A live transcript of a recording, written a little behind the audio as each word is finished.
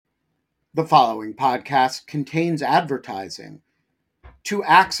The following podcast contains advertising. To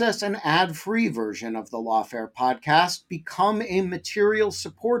access an ad-free version of the Lawfare podcast, become a material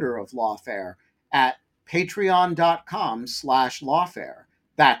supporter of Lawfare at patreon.com/lawfare.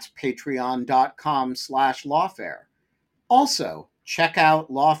 That's patreon.com/lawfare. Also, check out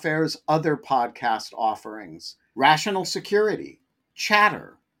Lawfare's other podcast offerings: Rational Security,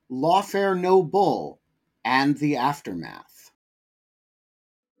 Chatter, Lawfare No Bull, and The Aftermath.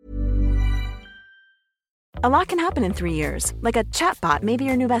 A lot can happen in 3 years, like a chatbot may be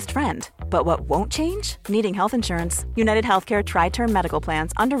your new best friend. But what won't change? Needing health insurance. United Healthcare Tri-Term Medical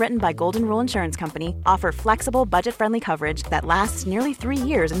Plans, underwritten by Golden Rule Insurance Company, offer flexible, budget-friendly coverage that lasts nearly 3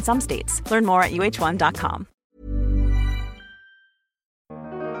 years in some states. Learn more at uh1.com.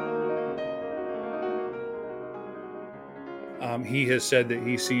 He has said that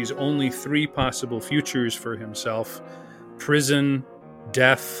he sees only 3 possible futures for himself: prison,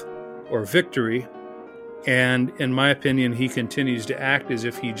 death, or victory. And in my opinion, he continues to act as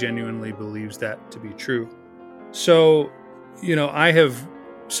if he genuinely believes that to be true. So, I have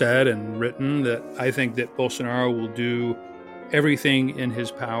said and written that I think that Bolsonaro will do everything in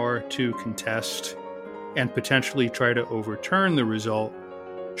his power to contest and potentially try to overturn the result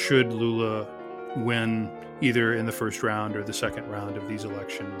should Lula win either in the first round or the second round of these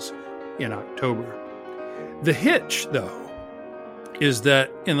elections in October. The hitch, though, is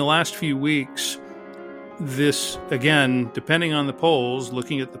that in the last few weeks, this, again, depending on the polls,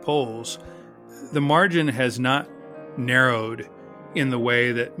 looking at the polls, the margin has not narrowed in the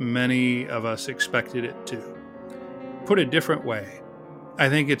way that many of us expected it to. Put a different way, I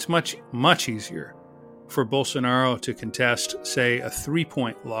think it's much, much easier for Bolsonaro to contest, say, a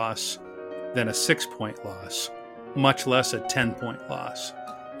 3-point loss than a 6-point loss, much less a 10-point loss.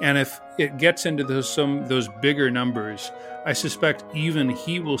 And if it gets into those bigger numbers, I suspect even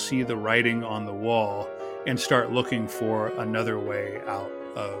he will see the writing on the wall and start looking for another way out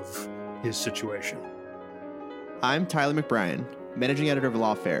of his situation. I'm Tyler McBrien, Managing Editor of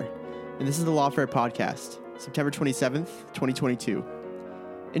Lawfare, and this is the Lawfare Podcast, September 27th, 2022.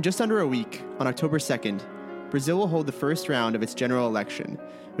 In just under a week, on October 2nd, Brazil will hold the first round of its general election,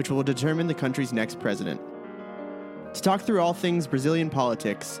 which will determine the country's next president. To talk through all things Brazilian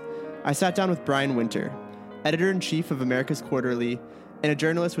politics, I sat down with Brian Winter, Editor-in-Chief of America's Quarterly, and a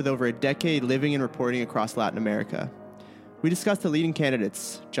journalist with over a decade living and reporting across Latin America. We discussed the leading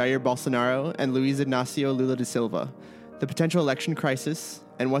candidates, Jair Bolsonaro and Luiz Inácio Lula da Silva, the potential election crisis,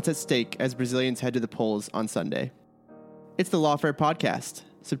 and what's at stake as Brazilians head to the polls on Sunday. It's the Lawfare Podcast,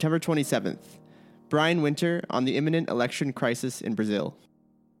 September 27th. Brian Winter on the imminent election crisis in Brazil.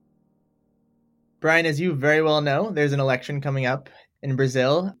 Brian, as you very well know, there's an election coming up in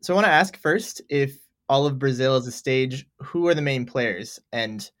Brazil. So I want to ask first, if all of Brazil is a stage, who are the main players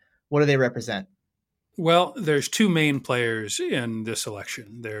and what do they represent? Well, there's 2 main players in this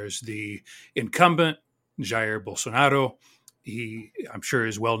election. There's the incumbent, Jair Bolsonaro. He, I'm sure,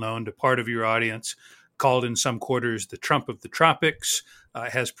 is well known to part of your audience, called in some quarters the Trump of the tropics,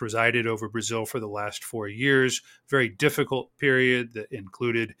 has presided over Brazil for the last 4 years. Very difficult period that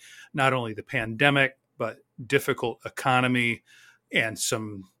included not only the pandemic, but difficult economy and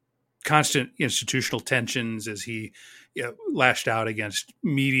some constant institutional tensions as he lashed out against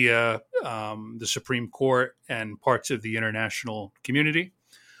media, the Supreme Court, and parts of the international community.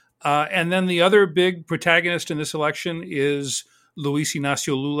 And then the other big protagonist in this election is Luiz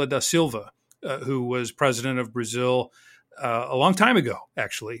Inácio Lula da Silva, who was president of Brazil a long time ago,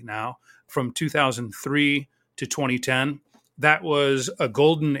 actually, now, from 2003 to 2010. That was a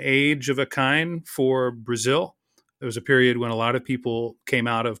golden age of a kind for Brazil. There was a period when a lot of people came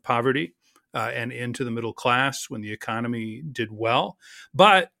out of poverty and into the middle class, when the economy did well.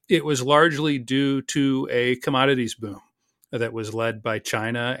 But it was largely due to a commodities boom that was led by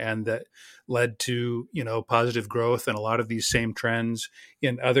China and that led to, positive growth and a lot of these same trends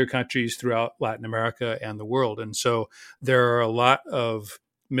in other countries throughout Latin America and the world. And so there are a lot of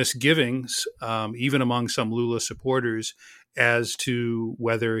misgivings, even among some Lula supporters, as to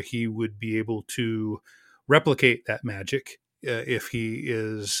whether he would be able to replicate that magic if he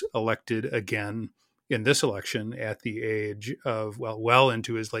is elected again in this election at the age of, well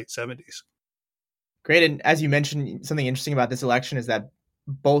into his late 70s. Great. And as you mentioned, something interesting about this election is that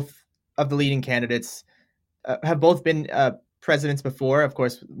both of the leading candidates have both been presidents before. Of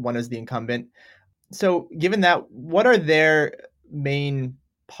course, one is the incumbent. So given that, what are their main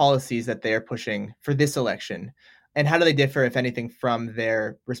policies that they are pushing for this election? And how do they differ, if anything, from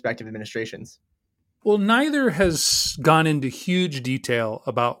their respective administrations? Well, neither has gone into huge detail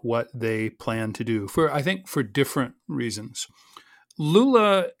about what they plan to do, I think for different reasons.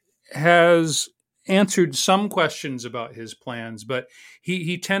 Lula has answered some questions about his plans, but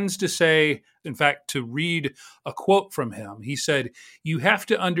he tends to say, in fact, to read a quote from him, he said, "You have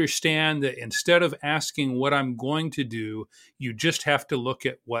to understand that instead of asking what I'm going to do, you just have to look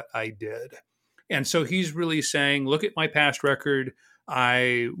at what I did." And so he's really saying, look at my past record.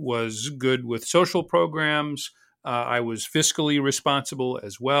 I was good with social programs. I was fiscally responsible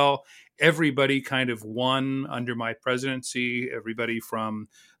as well. Everybody kind of won under my presidency, everybody from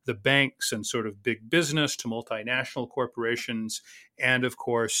the banks and sort of big business to multinational corporations, and of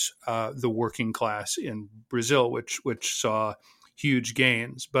course, the working class in Brazil, which saw huge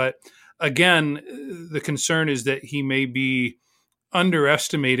gains. But again, the concern is that he may be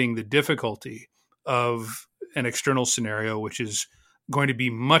underestimating the difficulty of an external scenario, which is going to be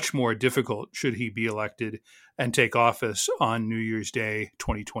much more difficult should he be elected and take office on New Year's Day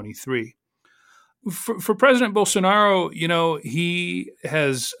 2023. For President Bolsonaro, he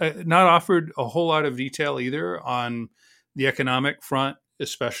has not offered a whole lot of detail either on the economic front,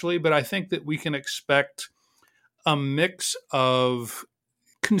 especially, but I think that we can expect a mix of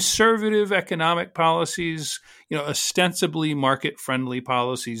conservative economic policies, ostensibly market-friendly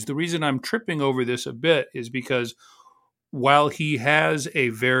policies. The reason I'm tripping over this a bit is because while he has a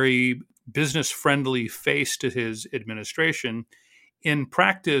very business-friendly face to his administration, in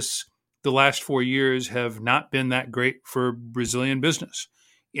practice, the last 4 years have not been that great for Brazilian business,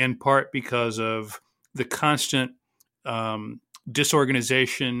 in part because of the constant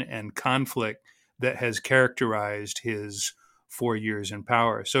disorganization and conflict that has characterized his 4 years in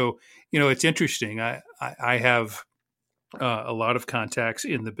power. So, it's interesting. I have a lot of contacts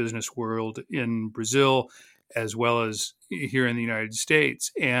in the business world in Brazil, as well as here in the United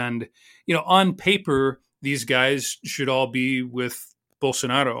States. And, on paper, these guys should all be with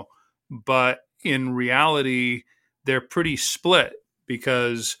Bolsonaro. But in reality, they're pretty split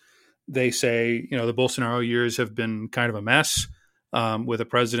because they say, the Bolsonaro years have been kind of a mess. With a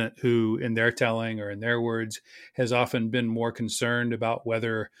president who, in their telling or in their words, has often been more concerned about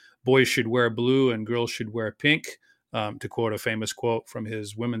whether boys should wear blue and girls should wear pink, to quote a famous quote from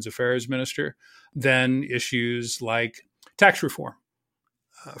his women's affairs minister, than issues like tax reform,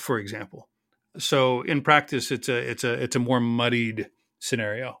 for example. So in practice, it's a more muddied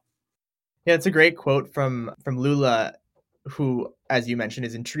scenario. Yeah, it's a great quote from Lula, who, as you mentioned,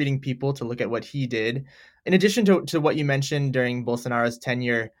 is entreating people to look at what he did. In addition to what you mentioned during Bolsonaro's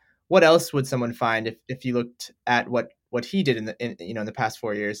tenure, what else would someone find if you looked at what he did in the past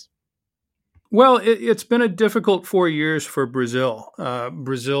 4 years? Well, it's been a difficult 4 years for Brazil.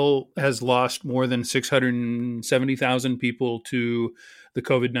 Brazil has lost more than 670,000 people to the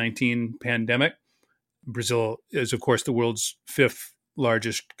COVID-19 pandemic. Brazil is, of course, the world's fifth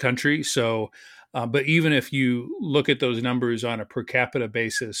largest country. So, but even if you look at those numbers on a per capita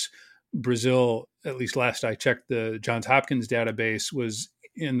basis, Brazil, at least last I checked, the Johns Hopkins database, was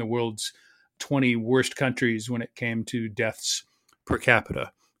in the world's 20 worst countries when it came to deaths per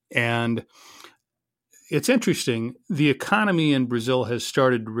capita. And it's interesting. The economy in Brazil has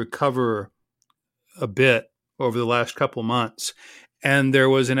started to recover a bit over the last couple months. And there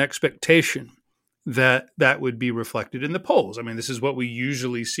was an expectation that would be reflected in the polls. I mean, this is what we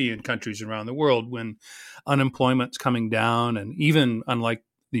usually see in countries around the world when unemployment's coming down. And even unlike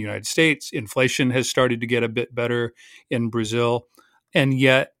the United States, inflation has started to get a bit better in Brazil. And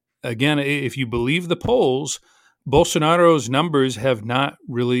yet, again, if you believe the polls, Bolsonaro's numbers have not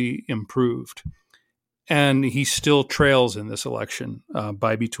really improved. And he still trails in this election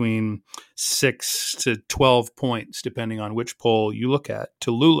by between 6 to 12 points, depending on which poll you look at,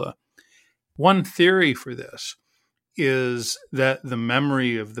 to Lula. One theory for this is that the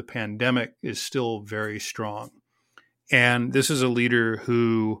memory of the pandemic is still very strong. And this is a leader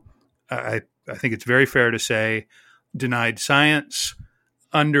who, I think it's very fair to say, denied science,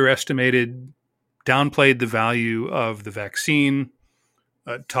 underestimated, downplayed the value of the vaccine,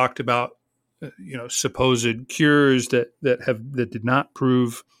 talked about supposed cures that did not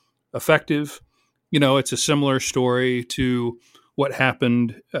prove effective. It's a similar story to what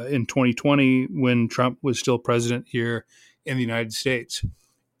happened in 2020 when Trump was still president here in the United States.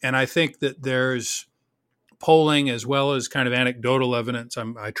 And I think that there's polling as well as kind of anecdotal evidence.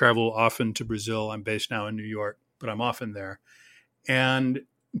 I travel often to Brazil. I'm based now in New York, but I'm often there. And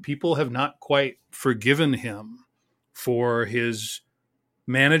people have not quite forgiven him for his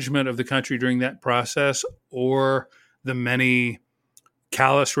management of the country during that process or the many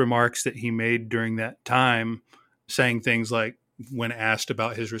callous remarks that he made during that time, saying things like, when asked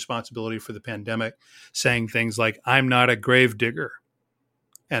about his responsibility for the pandemic, saying things like, "I'm not a grave digger,"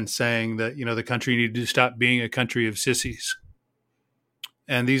 and saying that, the country needed to stop being a country of sissies.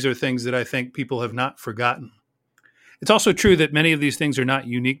 And these are things that I think people have not forgotten. It's also true that many of these things are not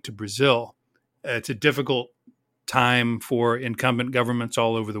unique to Brazil. It's a difficult time for incumbent governments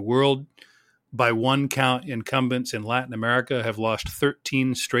all over the world. By one count, incumbents in Latin America have lost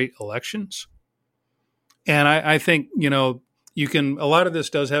 13 straight elections. And I think, a lot of this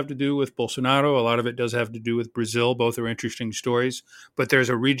does have to do with Bolsonaro. A lot of it does have to do with Brazil. Both are interesting stories. But there's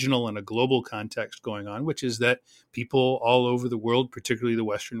a regional and a global context going on, which is that people all over the world, particularly the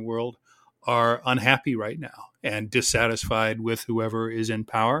Western world, are unhappy right now and dissatisfied with whoever is in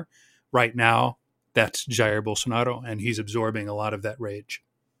power. Right now, that's Jair Bolsonaro, and he's absorbing a lot of that rage.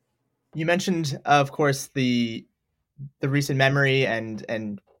 You mentioned, of course, the recent memory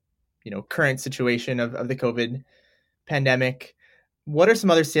and current situation of the COVID pandemic. What are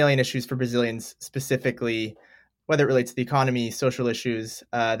some other salient issues for Brazilians specifically, whether it relates to the economy, social issues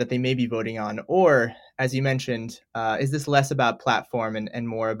that they may be voting on? Or, as you mentioned, is this less about platform and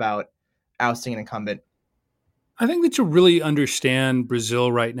more about ousting an incumbent? I think that to really understand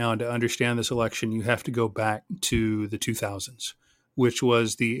Brazil right now and to understand this election, you have to go back to the 2000s, which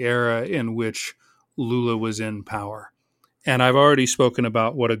was the era in which Lula was in power. And I've already spoken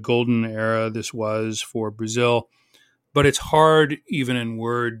about what a golden era this was for Brazil, but it's hard even in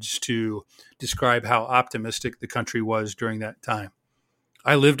words to describe how optimistic the country was during that time.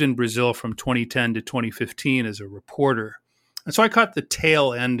 I lived in Brazil from 2010 to 2015 as a reporter. And so I caught the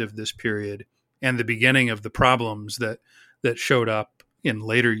tail end of this period and the beginning of the problems that showed up in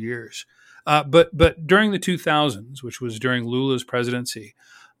later years. But during the 2000s, which was during Lula's presidency,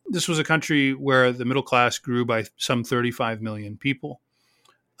 this was a country where the middle class grew by some 35 million people.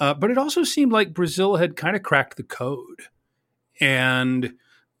 But it also seemed like Brazil had kind of cracked the code and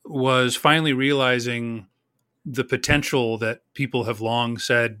was finally realizing the potential that people have long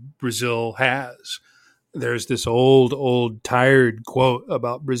said Brazil has. There's this old, tired quote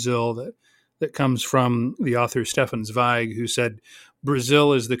about Brazil that comes from the author Stefan Zweig, who said,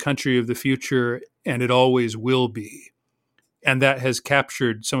 "Brazil is the country of the future, and it always will be." And that has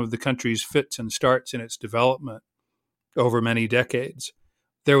captured some of the country's fits and starts in its development over many decades.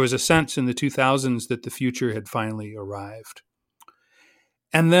 There was a sense in the 2000s that the future had finally arrived.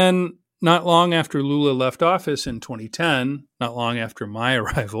 And then not long after Lula left office in 2010, not long after my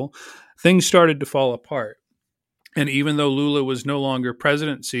arrival, things started to fall apart. And even though Lula was no longer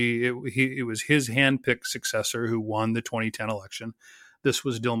presidency, it was his handpicked successor who won the 2010 election. This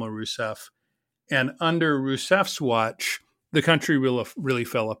was Dilma Rousseff. And under Rousseff's watch, the country really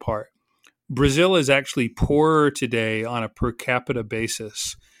fell apart. Brazil is actually poorer today on a per capita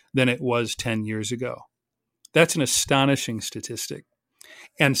basis than it was 10 years ago. That's an astonishing statistic.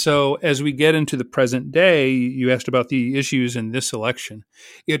 And so as we get into the present day, you asked about the issues in this election.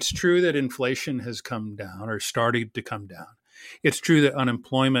 It's true that inflation has come down or started to come down. It's true that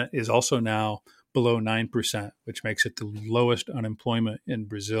unemployment is also now below 9%, which makes it the lowest unemployment in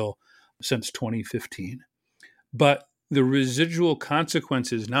Brazil since 2015. But the residual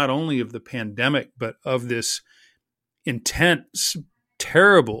consequences, not only of the pandemic, but of this intense,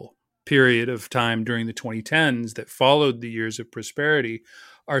 terrible period of time during the 2010s that followed the years of prosperity,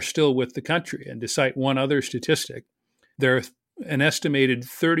 are still with the country. And to cite one other statistic, there are an estimated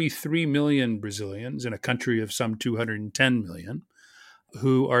 33 million Brazilians in a country of some 210 million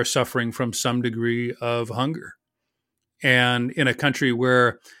who are suffering from some degree of hunger. And in a country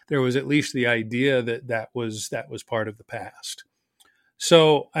where there was at least the idea that was part of the past.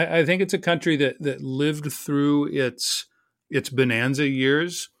 So I think it's a country that lived through its bonanza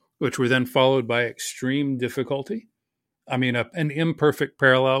years, which were then followed by extreme difficulty. I mean, an imperfect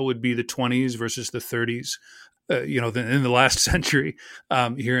parallel would be the 20s versus the 30s, in the last century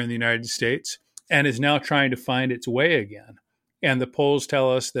here in the United States, and is now trying to find its way again. And the polls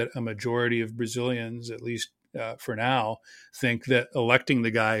tell us that a majority of Brazilians, at least for now, think that electing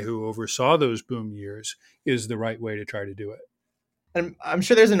the guy who oversaw those boom years is the right way to try to do it. And I'm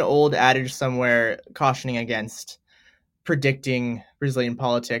sure there's an old adage somewhere cautioning against predicting Brazilian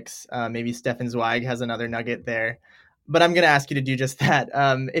politics. Maybe Stefan Zweig has another nugget there. But I'm going to ask you to do just that.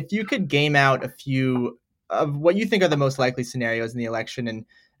 If you could game out a few of what you think are the most likely scenarios in the election, and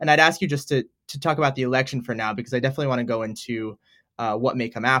I'd ask you just to talk about the election for now, because I definitely want to go into what may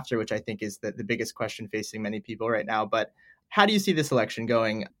come after, which I think is the biggest question facing many people right now. But how do you see this election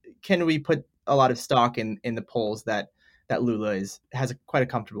going? Can we put a lot of stock in the polls that Lula has quite a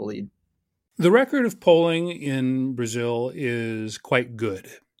comfortable lead? The record of polling in Brazil is quite good.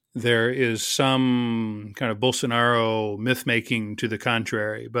 There is some kind of Bolsonaro myth-making to the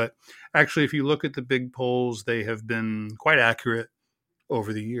contrary. But actually, if you look at the big polls, they have been quite accurate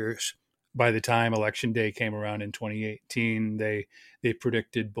over the years. By the time election day came around in 2018, they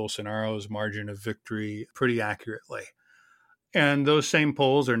predicted Bolsonaro's margin of victory pretty accurately. And those same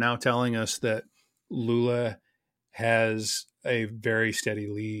polls are now telling us that Lula has a very steady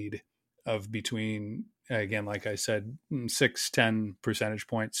lead of between, again, like I said, 6-10 percentage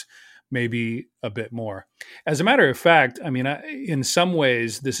points, maybe a bit more. As a matter of fact, I mean, in some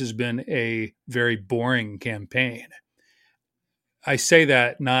ways, this has been a very boring campaign. I say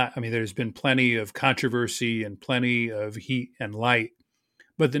that not, I mean, there's been plenty of controversy and plenty of heat and light,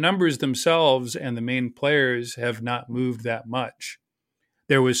 but the numbers themselves and the main players have not moved that much.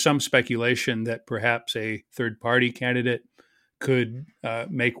 There was some speculation that perhaps a third-party candidate could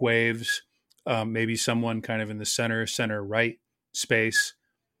make waves, maybe someone kind of in the center-right space,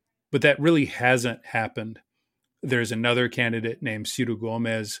 but that really hasn't happened. There's another candidate named Ciro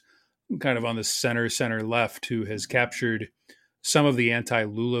Gomez, kind of on the center-left, who has captured some of the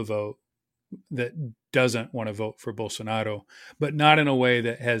anti-Lula vote that doesn't want to vote for Bolsonaro, but not in a way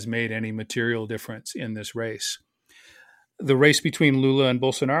that has made any material difference in this race. The race between Lula and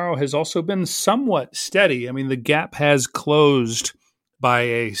Bolsonaro has also been somewhat steady. I mean, the gap has closed by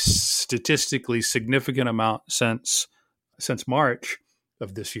a statistically significant amount since March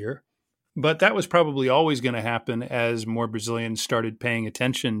of this year. But that was probably always going to happen as more Brazilians started paying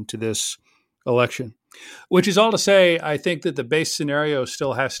attention to this election. Which is all to say, I think that the base scenario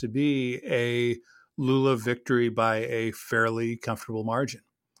still has to be a Lula victory by a fairly comfortable margin.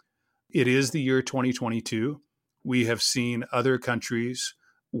 It is the year 2022. We have seen other countries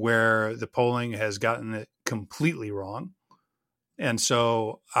where the polling has gotten it completely wrong. And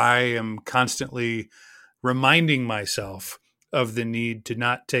so I am constantly reminding myself of the need to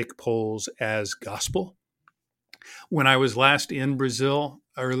not take polls as gospel. When I was last in Brazil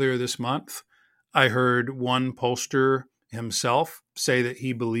earlier this month, I heard one pollster himself say that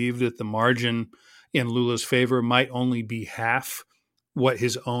he believed that the margin in Lula's favor might only be half what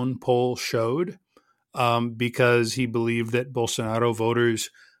his own poll showed, because he believed that Bolsonaro voters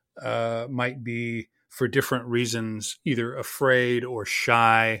might be, for different reasons, either afraid or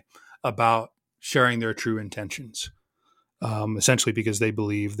shy about sharing their true intentions, essentially because they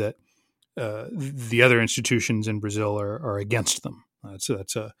believe that the other institutions in Brazil are against them. That's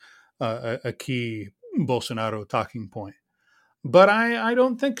a key Bolsonaro talking point. But I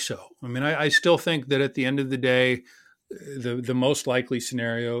don't think so. I mean, I still think that at the end of the day, the most likely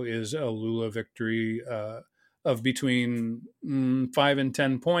scenario is a Lula victory of between 5 and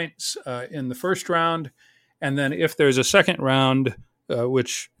 10 points in the first round. And then if there's a second round,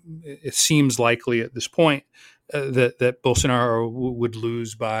 which it seems likely at this point, that Bolsonaro would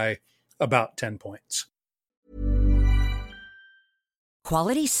lose by about 10 points.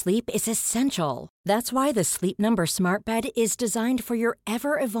 Quality sleep is essential. That's why the Sleep Number Smart Bed is designed for your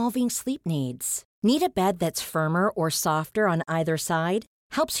ever-evolving sleep needs. Need a bed that's firmer or softer on either side?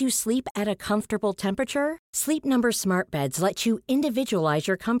 Helps you sleep at a comfortable temperature? Sleep Number Smart Beds let you individualize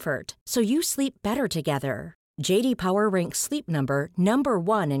your comfort, so you sleep better together. J.D. Power ranks Sleep Number number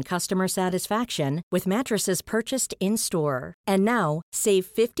 1 in customer satisfaction with mattresses purchased in-store. And now, save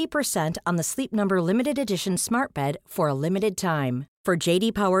 50% on the Sleep Number Limited Edition Smart Bed for a limited time. For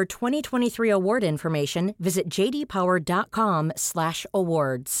J.D. Power 2023 award information, visit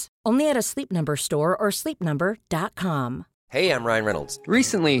jdpower.com/awards. Only at a Sleep Number store or sleepnumber.com. Hey, I'm Ryan Reynolds.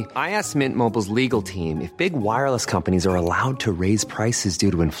 Recently, I asked Mint Mobile's legal team if big wireless companies are allowed to raise prices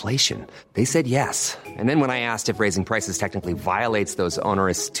due to inflation. They said yes. And then when I asked if raising prices technically violates those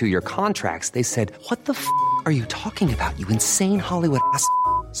onerous two-year contracts, they said, "What the f*** are you talking about, you insane Hollywood ass?"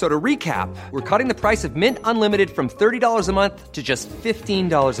 So to recap, we're cutting the price of Mint Unlimited from $30 a month to just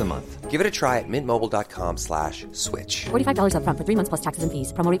 $15 a month. Give it a try at mintmobile.com/switch. $45 up front for 3 months plus taxes and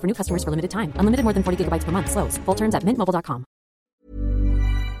fees. Promo rate for new customers for limited time. Unlimited more than 40 gigabytes per month. Slows full terms at mintmobile.com.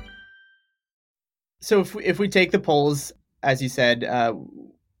 So if we take the polls, as you said,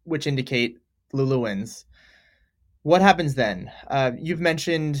 which indicate Lula wins, what happens then? You've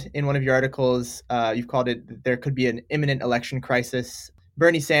mentioned in one of your articles, you've called it, there could be an imminent election crisis.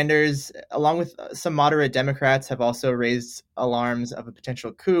 Bernie Sanders, along with some moderate Democrats, have also raised alarms of a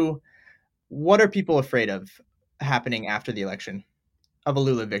potential coup. What are people afraid of happening after the election, of a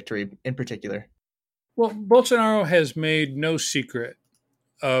Lula victory in particular? Well, Bolsonaro has made no secret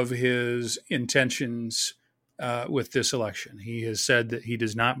of his intentions with this election. He has said that he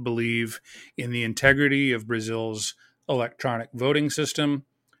does not believe in the integrity of Brazil's electronic voting system.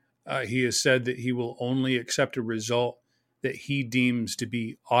 He has said that he will only accept a result that he deems to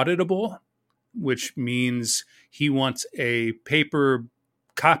be auditable, which means he wants a paper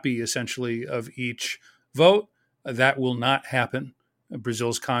copy, essentially, of each vote. That will not happen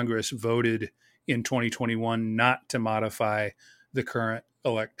Brazil's Congress voted in 2021 not to modify the current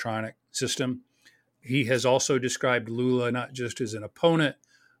electronic system. He has also described Lula not just as an opponent,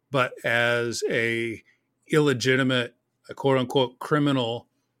 but as a illegitimate, a quote unquote, criminal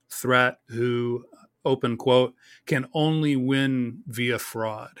threat who, open quote, can only win via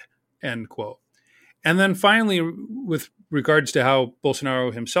fraud, end quote. And then finally, with regards to how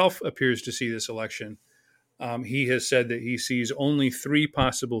Bolsonaro himself appears to see this election, he has said that he sees only three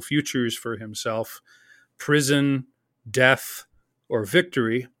possible futures for himself: prison, death, or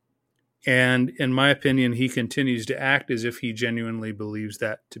victory. And in my opinion, he continues to act as if he genuinely believes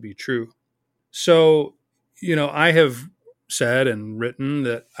that to be true. So, I have said and written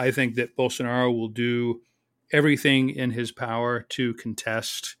that I think that Bolsonaro will do everything in his power to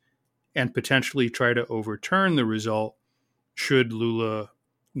contest and potentially try to overturn the result should Lula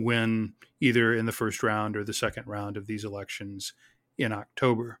win either in the first round or the second round of these elections in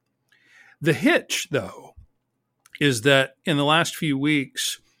October. The hitch, though, is that in the last few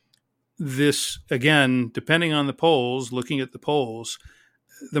weeks, this, again, depending on the polls, looking at the polls,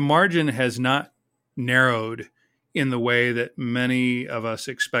 the margin has not narrowed in the way that many of us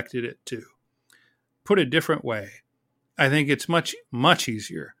expected it to. Put a different way, I think it's much, much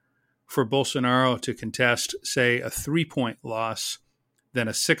easier for Bolsonaro to contest, say, a 3-point loss than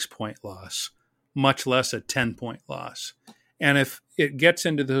a 6-point loss, much less a 10-point loss. And if it gets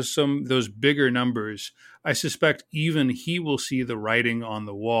into those bigger numbers, I suspect even he will see the writing on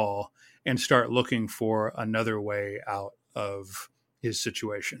the wall and start looking for another way out of his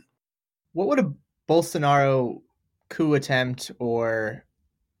situation. What would a Bolsonaro coup attempt or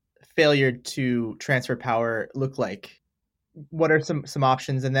failure to transfer power look like? What are some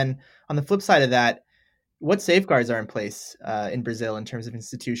options? And then on the flip side of that, what safeguards are in place in Brazil in terms of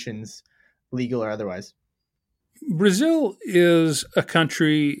institutions, legal or otherwise? Brazil is a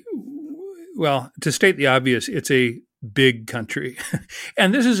country, well, to state the obvious, it's a big country.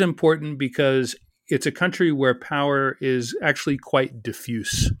 And this is important because it's a country where power is actually quite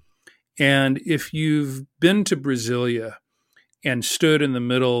diffuse. And if you've been to Brasilia and stood in the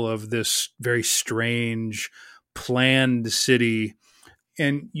middle of this very strange, planned city,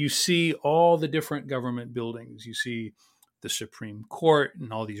 and you see all the different government buildings, you see the Supreme Court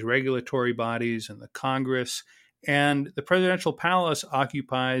and all these regulatory bodies and the Congress, and the presidential palace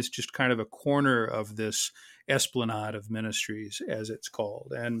occupies just kind of a corner of this esplanade of ministries, as it's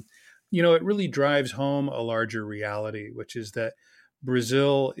called. And, it really drives home a larger reality, which is that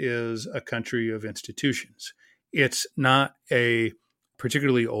Brazil is a country of institutions. It's not a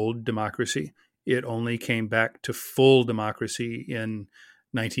particularly old democracy. It only came back to full democracy in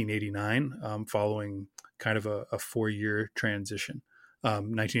 1989, following kind of a 4-year transition.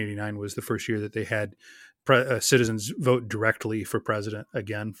 1989 was the first year that they had citizens vote directly for president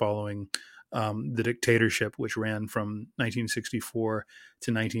again, following the dictatorship, which ran from 1964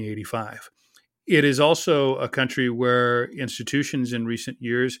 to 1985. It is also a country where institutions in recent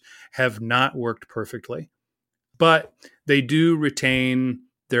years have not worked perfectly, but they do retain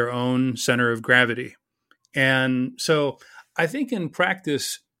their own center of gravity. And so I think in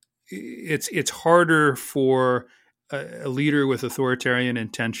practice, it's harder for a leader with authoritarian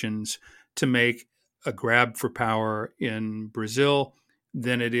intentions to make a grab for power in Brazil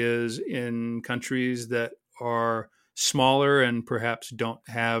than it is in countries that are smaller and perhaps don't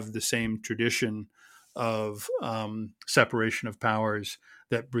have the same tradition of separation of powers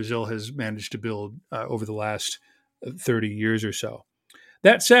that Brazil has managed to build over the last 30 years or so.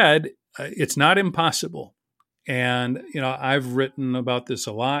 That said, it's not impossible. And, I've written about this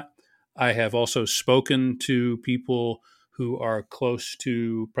a lot. I have also spoken to people who are close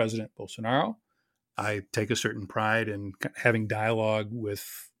to President Bolsonaro. I take a certain pride in having dialogue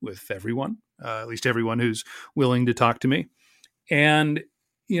with everyone, at least everyone who's willing to talk to me. And,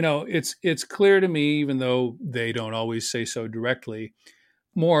 it's clear to me, even though they don't always say so directly,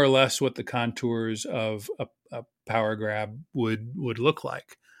 more or less what the contours of a power grab would look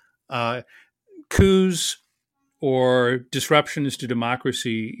like. Coups or disruptions to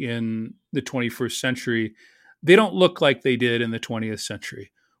democracy in the 21st century, they don't look like they did in the 20th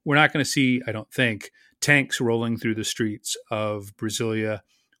century. We're not going to see, I don't think, tanks rolling through the streets of Brasilia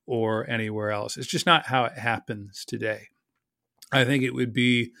or anywhere else. It's just not how it happens today. I think it would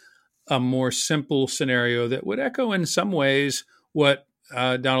be a more simple scenario that would echo in some ways what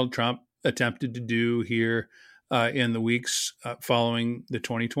Donald Trump attempted to do here in the weeks following the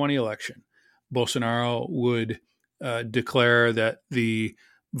 2020 election. Bolsonaro would declare that the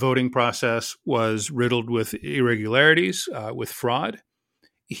voting process was riddled with irregularities, with fraud.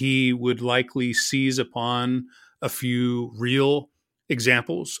 He would likely seize upon a few real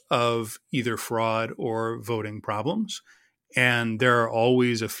examples of either fraud or voting problems. And there are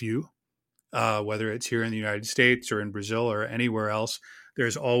always a few, whether it's here in the United States or in Brazil or anywhere else.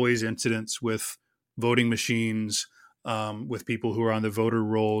 There's always incidents with voting machines, with people who are on the voter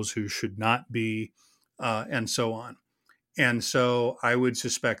rolls who should not be, and so on. And so I would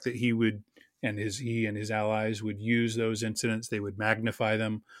suspect that he and his allies would use those incidents. They would magnify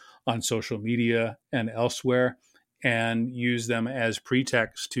them on social media and elsewhere and use them as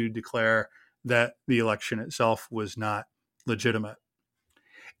pretext to declare that the election itself was not legitimate.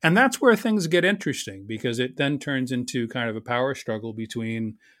 And that's where things get interesting, because it then turns into kind of a power struggle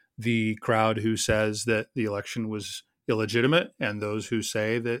between the crowd who says that the election was illegitimate and those who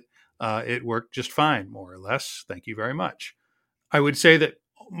say that it worked just fine, more or less. Thank you very much. I would say that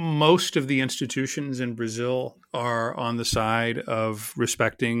most of the institutions in Brazil are on the side of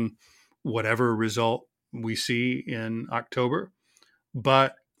respecting whatever result we see in October,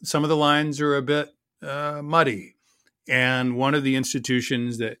 but some of the lines are a bit muddy. And one of the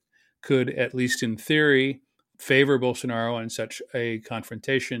institutions that could, at least in theory, favor Bolsonaro in such a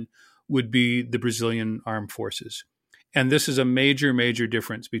confrontation would be the Brazilian armed forces. And this is a major, major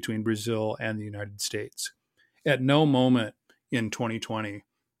difference between Brazil and the United States. At no moment in 2020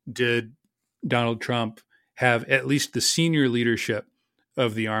 did Donald Trump have at least the senior leadership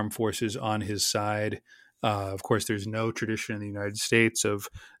of the armed forces on his side. Of course, there's no tradition in the United States of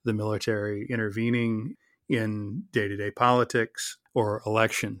the military intervening in day-to-day politics or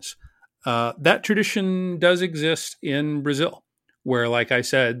elections. That tradition does exist in Brazil, where, like I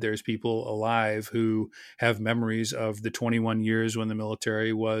said, there's people alive who have memories of the 21 years when the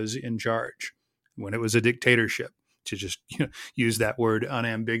military was in charge, when it was a dictatorship, to just use that word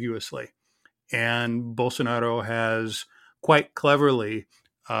unambiguously. And Bolsonaro has quite cleverly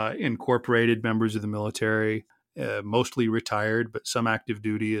incorporated members of the military, mostly retired, but some active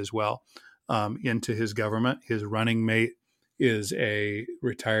duty as well, into his government. His running mate is a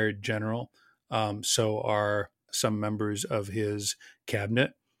retired general. So are some members of his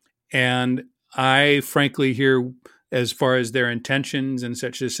cabinet. And I frankly hear, as far as their intentions in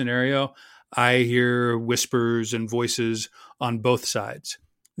such a scenario, I hear whispers and voices on both sides.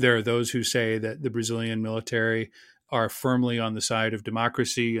 There are those who say that the Brazilian military are firmly on the side of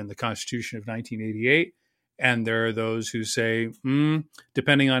democracy and the Constitution of 1988. And there are those who say,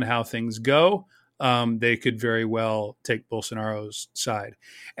 depending on how things go, they could very well take Bolsonaro's side.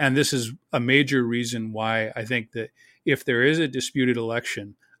 And this is a major reason why I think that if there is a disputed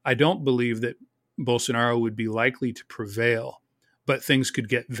election, I don't believe that Bolsonaro would be likely to prevail, but things could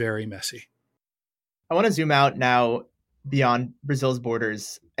get very messy. I want to zoom out now beyond Brazil's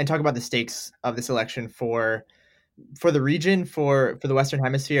borders and talk about the stakes of this election for the region, for the Western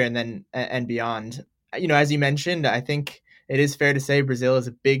Hemisphere, and beyond. As you mentioned, I think it is fair to say Brazil is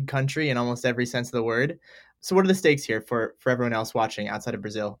a big country in almost every sense of the word. So what are the stakes here for everyone else watching outside of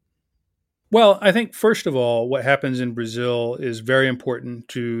Brazil? Well, I think, first of all, what happens in Brazil is very important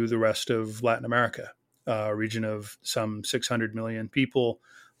to the rest of Latin America, a region of some 600 million people,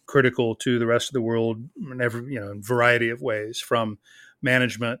 critical to the rest of the world in every, in a variety of ways, from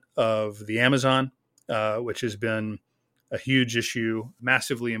management of the Amazon, which has been a huge issue,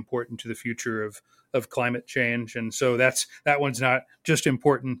 massively important to the future of climate change. And so that one's not just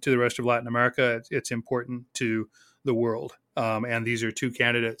important to the rest of Latin America, it's important to the world. And these are two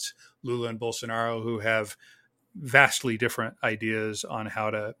candidates, Lula and Bolsonaro, who have vastly different ideas on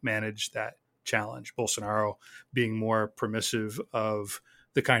how to manage that challenge. Bolsonaro being more permissive of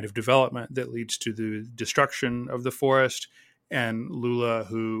the kind of development that leads to the destruction of the forest, and Lula,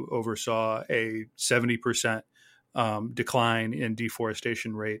 who oversaw a 70% decline in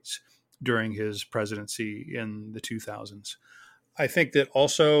deforestation rates during his presidency in the 2000s. I think that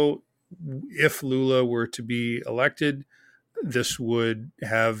also, if Lula were to be elected, this would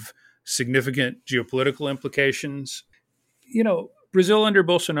have significant geopolitical implications. Brazil under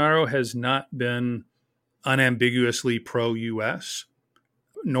Bolsonaro has not been unambiguously pro-US,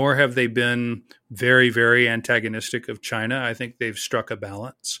 nor have they been very, very antagonistic of China. I think they've struck a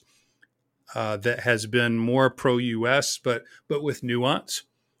balance that has been more pro-US, but with nuance.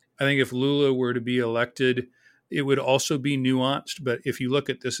 I think if Lula were to be elected, it would also be nuanced. But if you look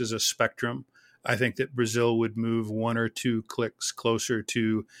at this as a spectrum, I think that Brazil would move one or two clicks closer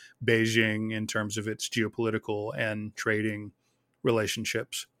to Beijing in terms of its geopolitical and trading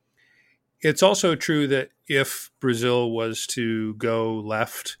relationships. It's also true that if Brazil was to go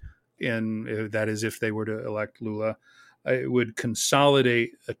left, that is, if they were to elect Lula, it would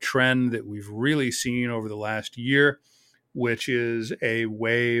consolidate a trend that we've really seen over the last year, which is a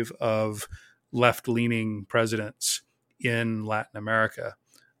wave of left-leaning presidents in Latin America.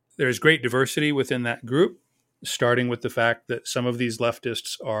 There's great diversity within that group, starting with the fact that some of these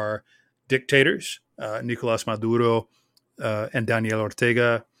leftists are dictators, Nicolas Maduro and Daniel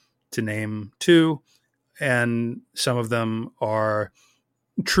Ortega, to name two. And some of them are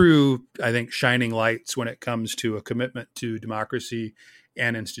true, I think, shining lights when it comes to a commitment to democracy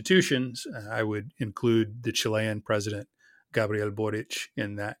and institutions. I would include the Chilean president, Gabriel Boric,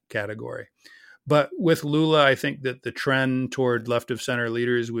 in that category. But with Lula, I think that the trend toward left of center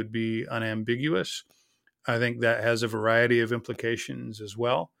leaders would be unambiguous. I think that has a variety of implications as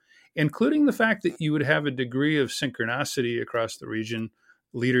well, including the fact that you would have a degree of synchronicity across the region,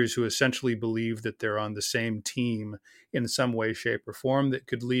 leaders who essentially believe that they're on the same team in some way, shape, or form that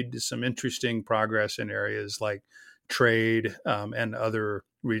could lead to some interesting progress in areas like trade and other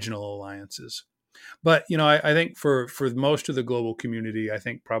regional alliances. But, I think for most of the global community, I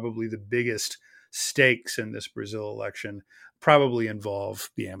think probably the biggest stakes in this Brazil election probably involve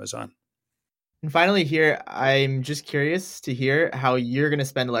the Amazon. And finally here, I'm just curious to hear how you're going to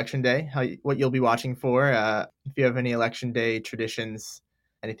spend Election Day, what you'll be watching for, if you have any Election Day traditions,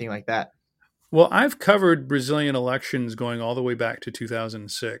 anything like that. Well, I've covered Brazilian elections going all the way back to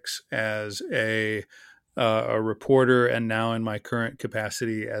 2006 as a reporter, and now in my current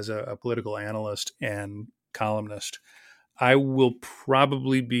capacity as a political analyst and columnist. I will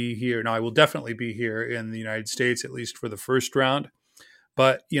probably be here. Now, I will definitely be here in the United States, at least for the first round.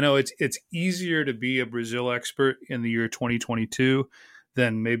 But, it's easier to be a Brazil expert in the year 2022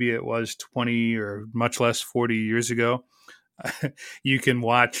 than maybe it was 20 or much less 40 years ago. You can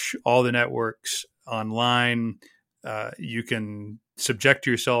watch all the networks online. You can subject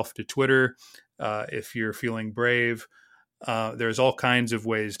yourself to Twitter if you're feeling brave. There's all kinds of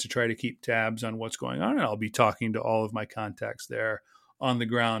ways to try to keep tabs on what's going on. And I'll be talking to all of my contacts there on the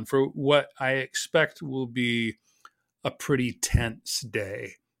ground for what I expect will be a pretty tense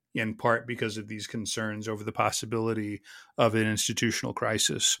day, in part because of these concerns over the possibility of an institutional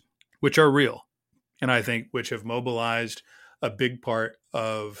crisis, which are real. And I think which have mobilized a big part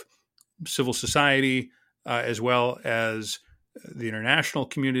of civil society, as well as the international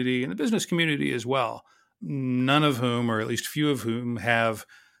community and the business community as well, none of whom, or at least few of whom, have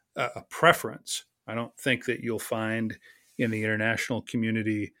a preference. I don't think that you'll find in the international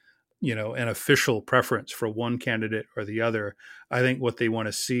community, an official preference for one candidate or the other. I think what they want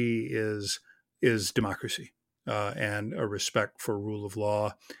to see is democracy and a respect for rule of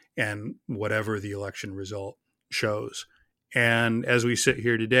law and whatever the election result shows. And as we sit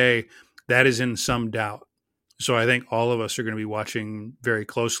here today, that is in some doubt. So I think all of us are going to be watching very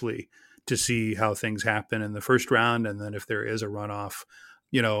closely to see how things happen in the first round. And then if there is a runoff,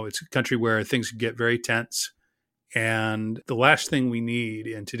 it's a country where things get very tense. And the last thing we need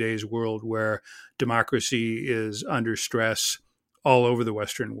in today's world, where democracy is under stress all over the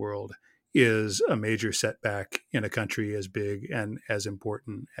Western world, is a major setback in a country as big and as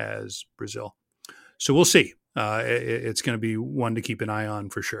important as Brazil. So we'll see. It's going to be one to keep an eye on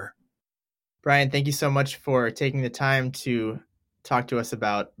for sure. Brian, thank you so much for taking the time to talk to us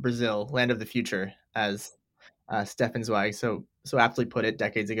about Brazil, land of the future, as Stefan Zweig so aptly put it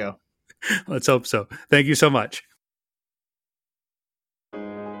decades ago. Let's hope so. Thank you so much.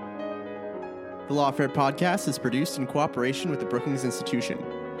 The Lawfare podcast is produced in cooperation with the Brookings Institution.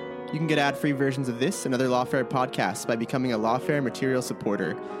 You can get ad-free versions of this and other Lawfare podcasts by becoming a Lawfare material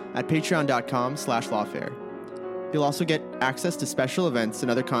supporter at patreon.com/lawfare. You'll also get access to special events and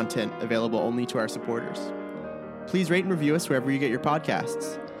other content available only to our supporters. Please rate and review us wherever you get your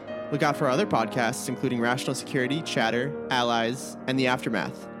podcasts. Look out for our other podcasts, including Rational Security, Chatter, Allies, and The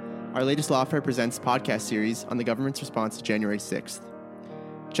Aftermath, our latest Lawfare Presents podcast series on the government's response to January 6th.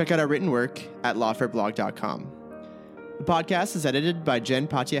 Check out our written work at lawfareblog.com. The podcast is edited by Jen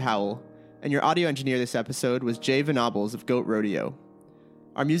Patia-Howell, and your audio engineer this episode was Jay Venables of Goat Rodeo.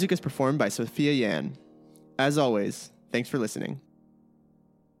 Our music is performed by Sophia Yan. As always, thanks for listening.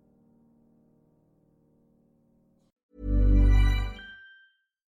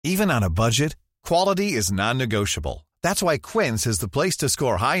 Even on a budget, quality is non-negotiable. That's why Quince is the place to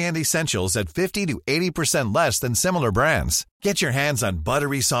score high-end essentials at 50 to 80% less than similar brands. Get your hands on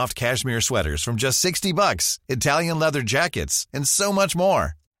buttery soft cashmere sweaters from just $60, Italian leather jackets, and so much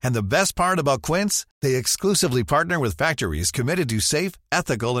more. And the best part about Quince, they exclusively partner with factories committed to safe,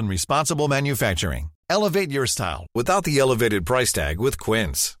 ethical, and responsible manufacturing. Elevate your style without the elevated price tag with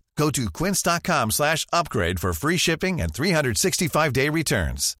Quince. Go to quince.com/upgrade for free shipping and 365-day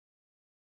returns.